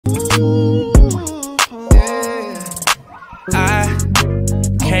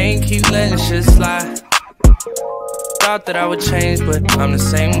keep letting shit slide. Thought that I would change, but I'm the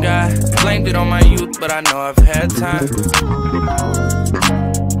same guy. Blamed it on my youth, but I know I've had time.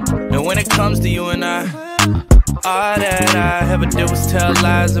 And when it comes to you and I, all that I ever did was tell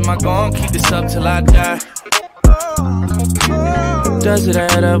lies. Am I gonna keep this up till I die? Does it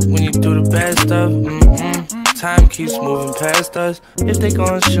add up when you do the bad stuff? Time keeps moving past us. If they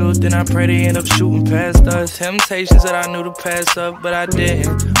gon' shoot, then I pray they end up shooting past us. Temptations that I knew to pass up, but I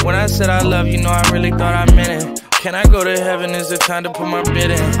didn't. When I said I love you, I really thought I meant it. Can I go to heaven? Is it time to put my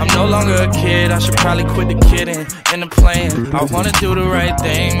bid in? I'm no longer a kid, I should probably quit the kidding and the playing. I wanna do the right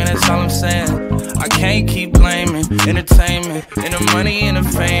thing, man, that's all I'm saying. I can't keep blaming entertainment and the money and the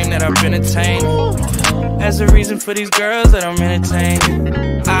fame that I've been attaining as a reason for these girls that I'm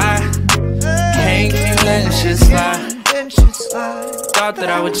entertaining. I can't keep letting shit slide. Thought that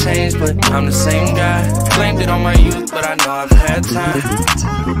I would change, but I'm the same guy. Blamed it on my youth, but I know I've had time.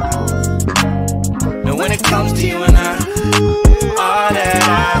 And when it comes to you and I, all that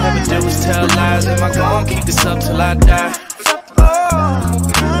I ever did was tell lies. Am I gonna keep this up till I die?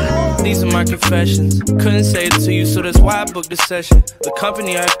 These are my confessions. Couldn't say it to you, so that's why I booked the session. The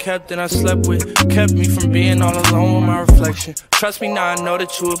company I kept and I slept with kept me from being all alone with my reflection. Trust me now, I know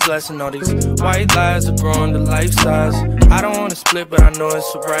that you a blessing. All these white lies are growing to life size. I don't wanna split, but I know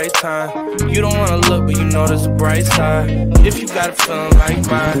it's the right time. You don't wanna look, but you know there's a bright side. If you got a feeling like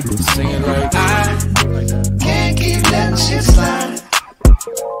mine, sing it like I can't keep letting shit slide.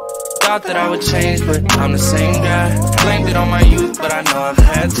 Thought that I would change, but I'm the same guy. Blamed it on my youth, but I know I've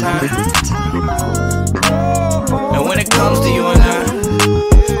had time. And when it comes to you and I,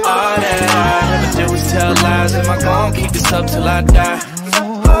 all that I ever did was tell lies. Am I gonna keep this up till I die?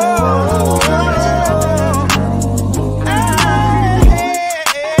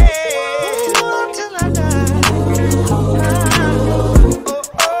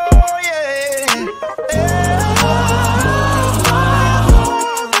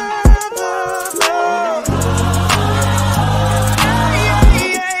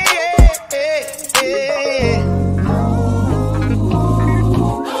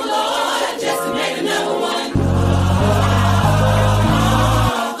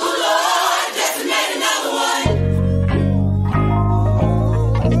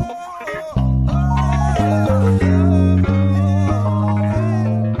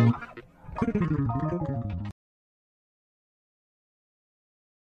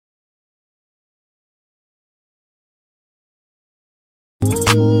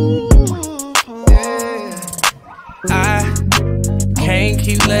 I can't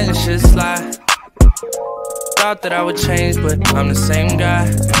keep letting shit slide. Thought that I would change, but I'm the same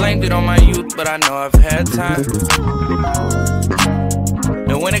guy. Blamed it on my youth, but I know I've had time.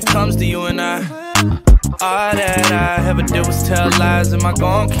 And when it comes to you and I, all that I ever did was tell lies. Am I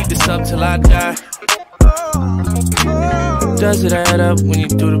gonna keep this up till I die? Does it add up when you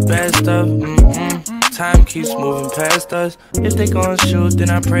do the bad stuff? Time keeps moving past us. If they gon' shoot, then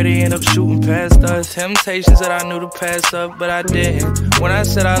I pray they end up shooting past us. Temptations that I knew to pass up, but I didn't. When I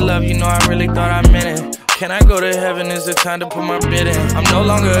said I love you, I really thought I meant it. Can I go to heaven? Is it time to put my bid in? I'm no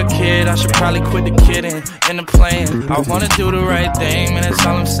longer a kid, I should probably quit the kidding and the playing. I wanna do the right thing, man, that's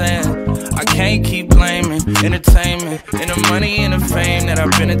all I'm saying. I can't keep blaming entertainment and the money and the fame that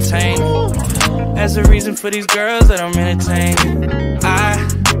I've been attaining as a reason for these girls that I'm entertaining. I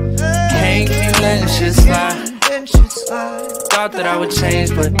can't keep letting shit slide. Thought that I would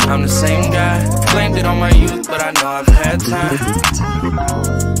change, but I'm the same guy. Blamed it on my youth, but I know I've had time.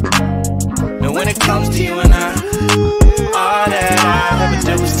 And when it comes to you and I, all that I ever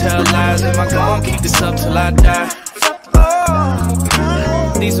did was tell lies. Am I gonna keep this up till I die?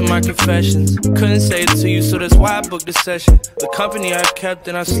 These are my confessions. Couldn't say it to you, so that's why I booked the session. The company I kept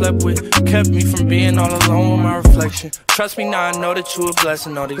and I slept with kept me from being all alone with my reflection. Trust me now, I know that you a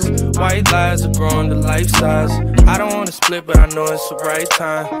blessing. All these white lies are growing to life size. I don't wanna split, but I know it's the right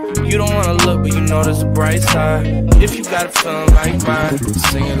time. You don't wanna look, but you know there's a bright side. If you got a feeling like mine,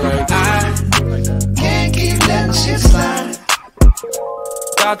 sing it like I can't keep letting shit slide.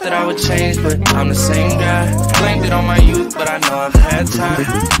 Thought that I would change, but I'm the same guy. Blamed it on my youth, but I know I've had time.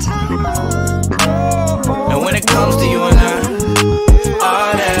 And when it comes to you and I,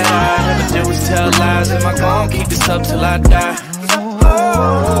 all that I ever did was tell lies. Am I gonna keep this up till I die?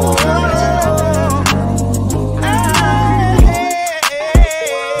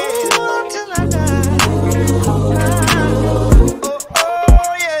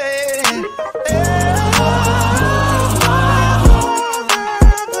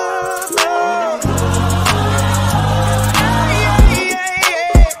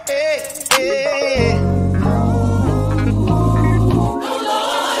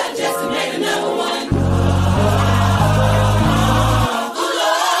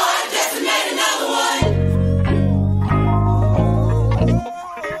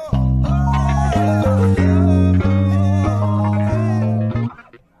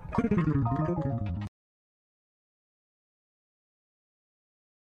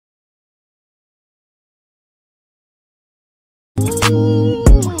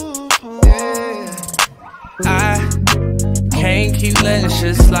 keep letting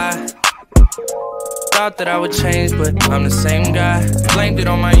shit slide. Thought that I would change, but I'm the same guy. Blamed it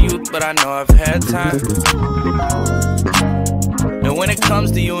on my youth, but I know I've had time. And when it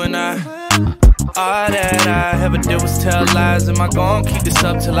comes to you and I, all that I ever did was tell lies. Am I gon' keep this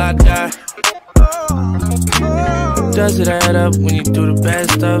up till I die? Does it add up when you do the bad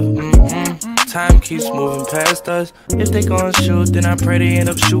stuff? Time keeps moving past us. If they gon' shoot, then I pray they end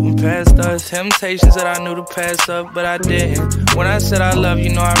up shooting past us. Temptations that I knew to pass up, but I didn't. When I said I love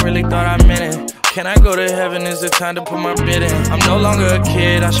you, know I really thought I meant it. Can I go to heaven? Is it time to put my bid in? I'm no longer a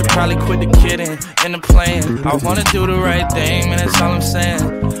kid, I should probably quit the kidding and the playing. I wanna do the right thing, man, that's all I'm saying.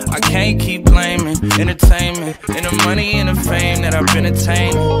 I can't keep blaming entertainment and the money and the fame that I've been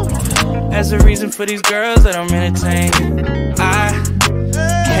attained as a reason for these girls that I'm entertaining. I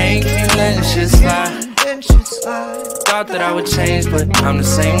can't keep letting shit slide. Thought that I would change, but I'm the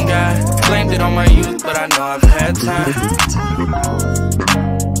same guy. Blamed it on my youth, but I know I've had time.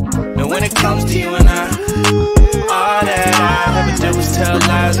 And when it comes to you and I, all that I ever did was tell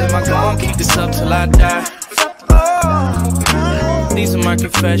lies. Am I gon' keep this up till I die? These are my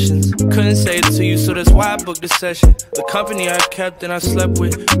confessions. Couldn't say it to you, so that's why I booked the session. The company I kept and I slept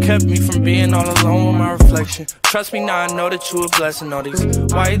with kept me from being all alone with my reflection. Trust me now, I know that you a blessing. All these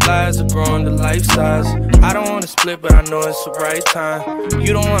white lies are growing to life size. I don't wanna split, but I know it's the right time.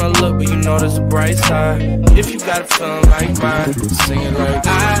 You don't wanna look, but you know there's a bright side. If you got a feeling like mine, sing it like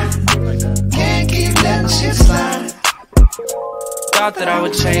I can't keep letting shit slide. Thought that I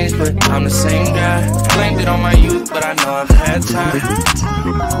would change, but I'm the same guy. Blamed it on my youth, but I know I've had time.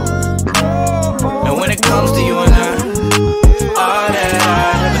 And when it comes to you and I, all that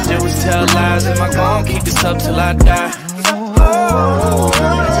I ever did was tell lies. Am I gon' keep this up till I die?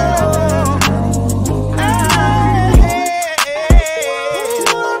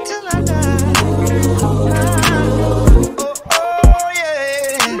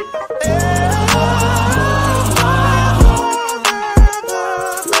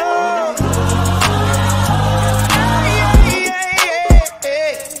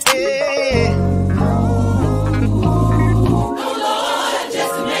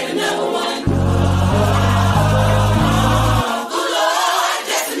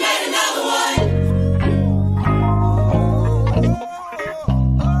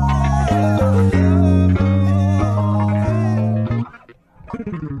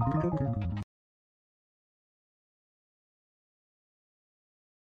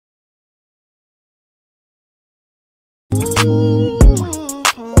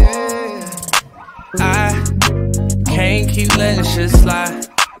 I can't keep letting shit slide.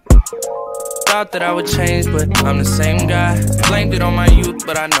 Thought that I would change, but I'm the same guy. Blamed it on my youth,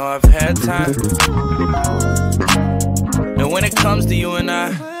 but I know I've had time. And when it comes to you and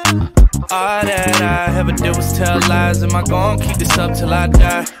I, all that I ever did was tell lies. Am I gon' keep this up till I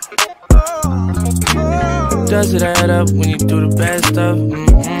die? Does it add up when you do the bad stuff?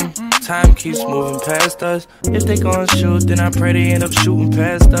 Time keeps moving past us. If they gon' shoot, then I pray they end up shooting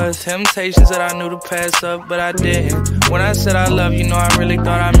past us. Temptations that I knew to pass up, but I didn't. When I said I love you, know I really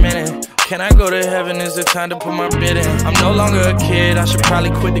thought I meant it. Can I go to heaven? Is it time to put my bid in? I'm no longer a kid, I should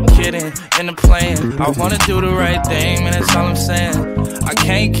probably quit the kidding and the playing. I wanna do the right thing, man, that's all I'm saying. I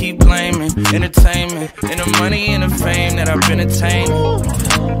can't keep blaming entertainment and the money and the fame that I've been attained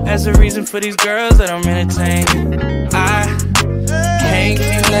as a reason for these girls that I'm entertaining. I can't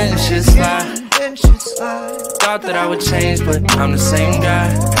keep letting shit slide. Thought that I would change, but I'm the same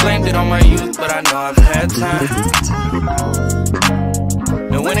guy. Blamed it on my youth, but I know I've had time.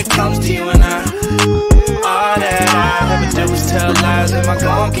 And when it comes to you and I, all that I ever did was tell lies. Am I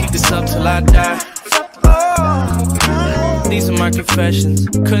gon' keep this up till I die? These are my confessions.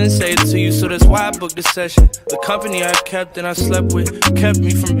 Couldn't say it to you, so that's why I booked the session. The company I kept and I slept with kept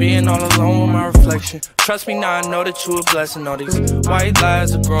me from being all alone with my reflection. Trust me now, I know that you a blessing. All these white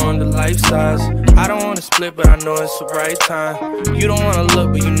lies are growing to life size. I don't wanna split, but I know it's the right time. You don't wanna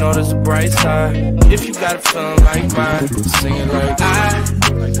look, but you know there's a bright side. If you got a feeling like mine, sing it like I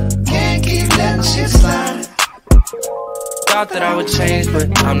can't keep letting shit slide. Thought that I would change,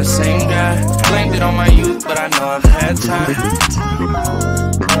 but I'm the same guy. Blamed it on my youth, but I know I've had time.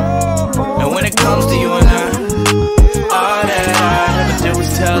 And when it comes to you and I, all that I ever did was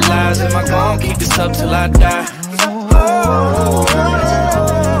tell lies. Am I gon' keep this up till I die?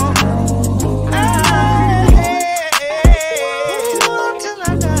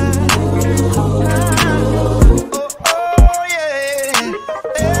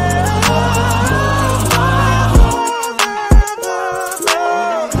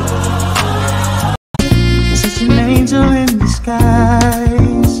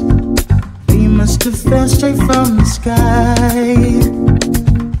 that fell straight from the sky.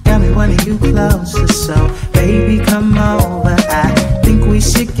 Got me wanting you closer, so baby come over. I think we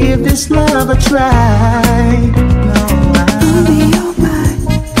should give this love a try. No, only your mind,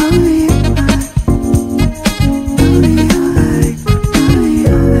 only your mind, only your mind, only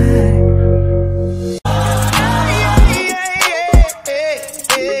your mind.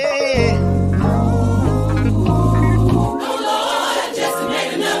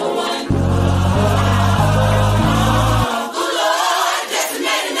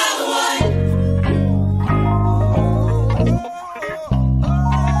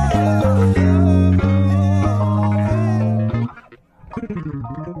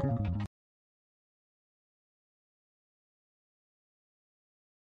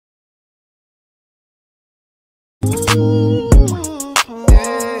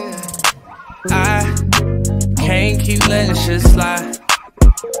 I can't keep letting shit slide.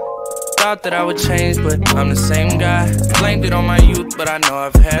 Thought that I would change, but I'm the same guy. Blamed it on my youth, but I know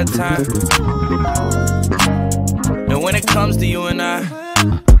I've had time. And when it comes to you and I,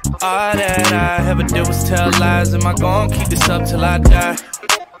 all that I ever did was tell lies. Am I gonna keep this up till I die?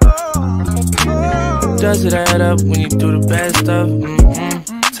 Does it add up when you do the bad stuff?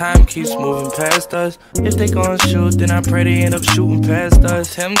 Time keeps moving past us. If they gon' shoot, then I pray they end up shooting past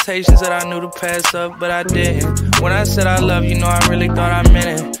us. Temptations that I knew to pass up, but I didn't. When I said I love you, know I really thought I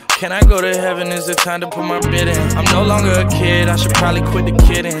meant it. Can I go to heaven? Is it time to put my bid in? I'm no longer a kid, I should probably quit the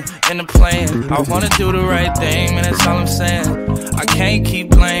kidding and the playing. I wanna do the right thing, man, that's all I'm saying. I can't keep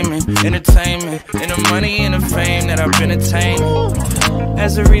blaming entertainment and the money and the fame that I've been attaining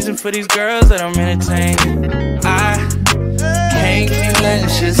as a reason for these girls that I'm entertaining. I can't keep letting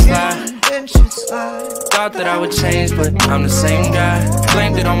shit slide. Thought that I would change, but I'm the same guy.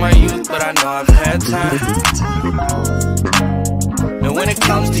 Blamed it on my youth, but I know I've had time. And when it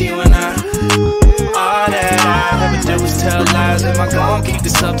comes to you and I, all that I ever did was tell lies. Am I gonna keep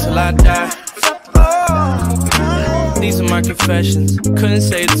this up till I die? These are my confessions. Couldn't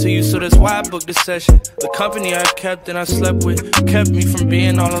say it to you, so that's why I booked the session. The company I've kept and I slept with kept me from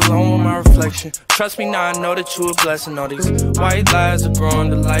being all alone with my reflection. Trust me now, I know that you a blessing. All these white lies are growing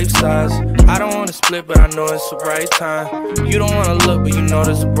to life size. I don't wanna split, but I know it's the right time. You don't wanna look, but you know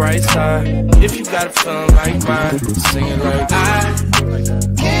there's a bright side. If you got a feeling like mine, sing it like I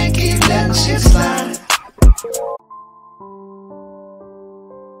can't keep letting shit slide.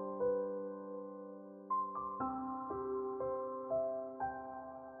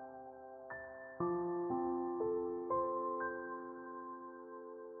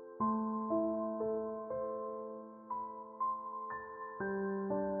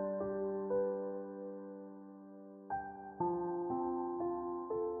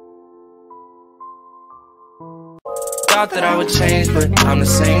 Thought that I would change, but I'm the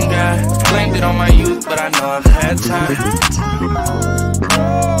same guy. Blamed it on my youth, but I know I've had time.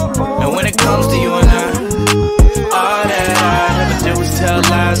 And when it comes to you and I, all that I ever did was tell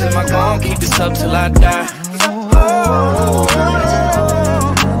lies. Am I gonna keep this up till I die?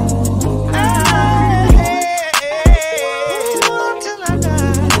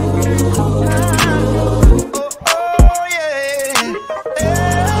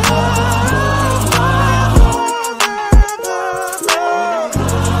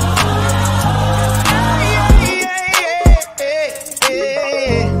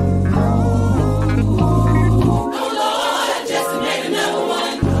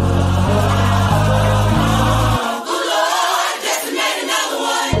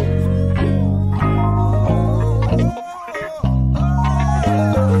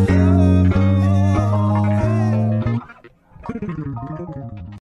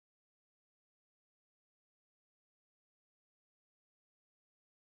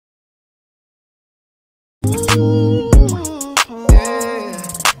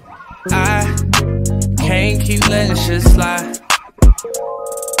 I can't keep letting shit slide.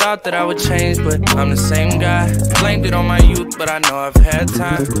 Thought that I would change, but I'm the same guy. Blamed it on my youth, but I know I've had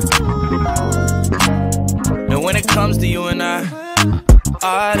time. And when it comes to you and I,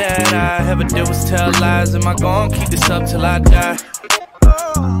 all that I ever did was tell lies. Am I gonna keep this up till I die?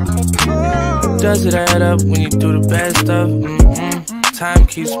 Does it add up when you do the bad stuff? Time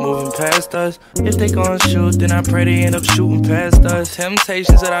keeps moving past us. If they gon' shoot, then I pray they end up shooting past us.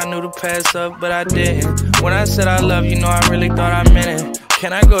 Temptations that I knew to pass up, but I didn't. When I said I love you, know I really thought I meant it.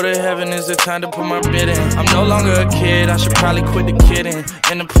 Can I go to heaven? Is it time to put my bid in? I'm no longer a kid, I should probably quit the kidding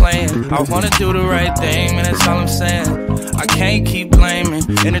and the playing. I wanna do the right thing, man, that's all I'm saying. I can't keep blaming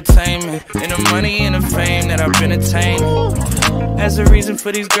entertainment and the money and the fame that I've been attaining as a reason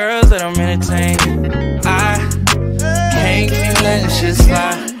for these girls that I'm entertaining. I can't keep letting shit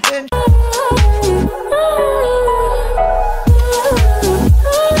slide.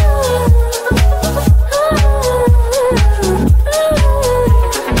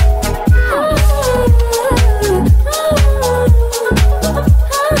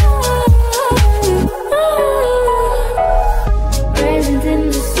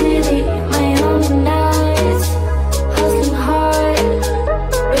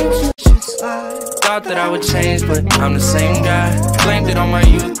 changed, but I'm the same guy. Blamed it on my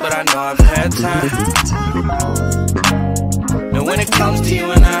youth, but I know I've had time. And when it comes to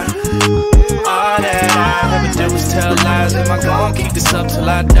you and I, all that I ever did was tell lies. Am I gon' keep this up till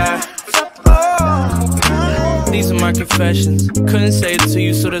I die? These are my confessions. Couldn't say it to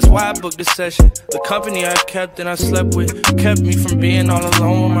you, so that's why I booked the session. The company I've kept and I slept with kept me from being all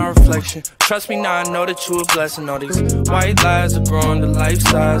alone with my reflection. Trust me now, I know that you a blessing. All these white lies are growing to life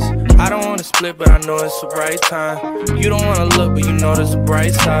size. I don't wanna split, but I know it's the right time. You don't wanna look, but you know there's a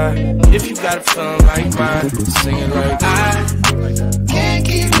bright side. If you got a feeling like mine, sing it like I can't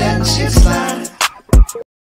keep letting shit slide.